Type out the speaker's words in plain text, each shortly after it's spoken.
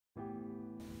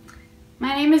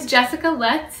My name is Jessica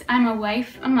Lutz. I'm a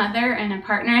wife, a mother, and a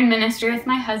partner in ministry with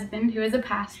my husband, who is a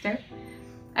pastor.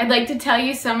 I'd like to tell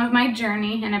you some of my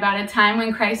journey and about a time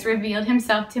when Christ revealed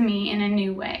himself to me in a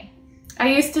new way. I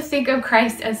used to think of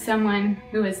Christ as someone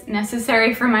who was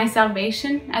necessary for my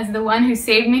salvation, as the one who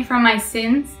saved me from my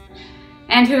sins,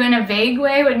 and who in a vague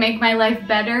way would make my life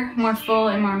better, more full,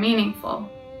 and more meaningful.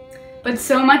 But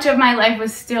so much of my life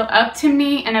was still up to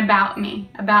me and about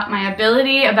my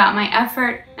ability, about my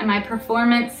effort, and my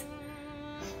performance.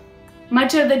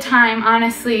 Much of the time,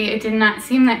 honestly, it did not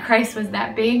seem that Christ was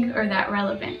that big or that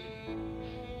relevant.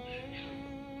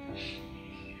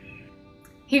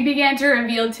 He began to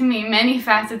reveal to me many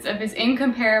facets of his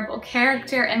incomparable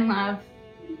character and love.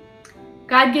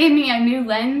 God gave me a new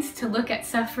lens to look at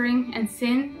suffering and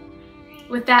sin.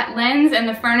 With that lens and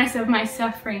the furnace of my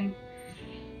suffering,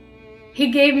 he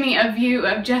gave me a view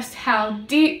of just how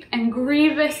deep and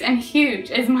grievous and huge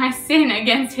is my sin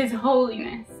against his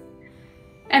holiness.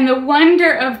 And the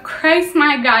wonder of Christ,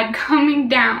 my God, coming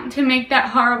down to make that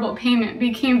horrible payment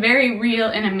became very real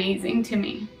and amazing to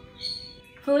me.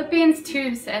 Philippians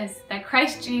 2 says that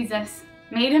Christ Jesus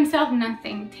made himself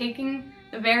nothing, taking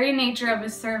the very nature of a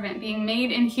servant, being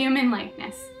made in human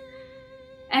likeness.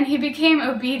 And he became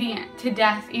obedient to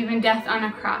death, even death on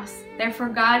a cross. Therefore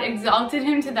God exalted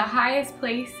him to the highest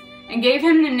place and gave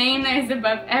him the name that is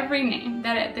above every name,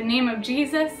 that at the name of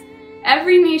Jesus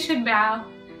every knee should bow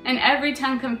and every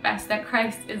tongue confess that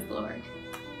Christ is Lord.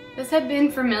 This had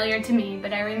been familiar to me,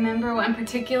 but I remember one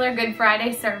particular Good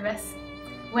Friday service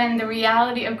when the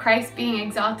reality of Christ being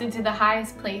exalted to the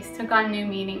highest place took on new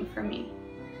meaning for me.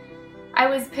 I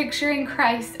was picturing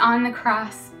Christ on the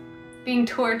cross, being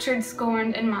tortured,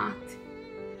 scorned, and mocked.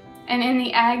 And in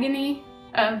the agony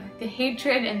of the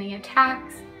hatred and the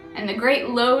attacks and the great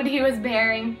load he was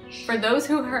bearing for those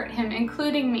who hurt him,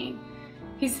 including me,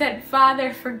 he said,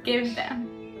 "Father, forgive them."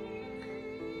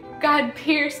 God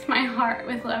pierced my heart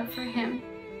with love for him.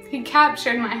 He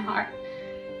captured my heart.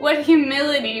 What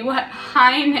humility, what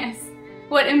highness,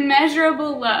 what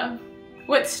immeasurable love,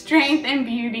 what strength and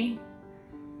beauty.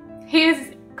 He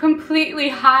is completely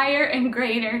higher and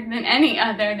greater than any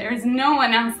other. There is no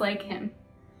one else like him.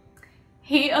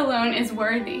 He alone is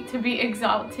worthy to be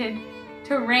exalted,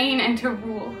 to reign and to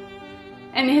rule.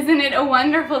 And isn't it a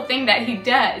wonderful thing that he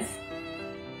does?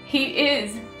 He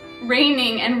is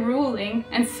reigning and ruling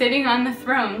and sitting on the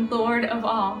throne, Lord of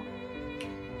all.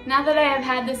 Now that I have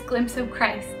had this glimpse of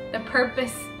Christ, the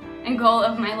purpose and goal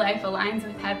of my life aligns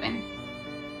with heaven.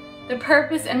 The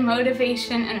purpose and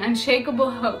motivation and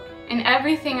unshakable hope in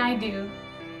everything I do,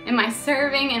 in my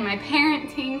serving, in my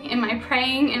parenting, in my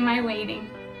praying, in my waiting,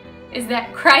 is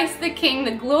that Christ the King,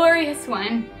 the glorious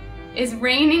one, is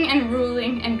reigning and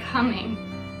ruling and coming,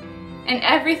 and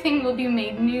everything will be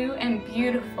made new and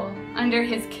beautiful under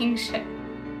his kingship.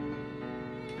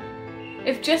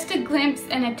 If just a glimpse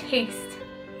and a taste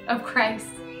of Christ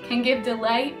can give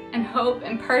delight and hope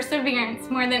and perseverance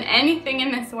more than anything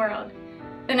in this world,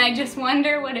 then I just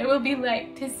wonder what it will be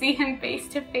like to see him face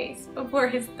to face before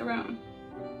his throne.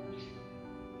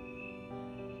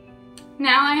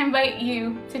 Now I invite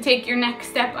you to take your next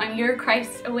step on your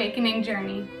Christ awakening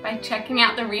journey by checking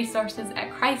out the resources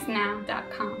at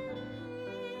christnow.com.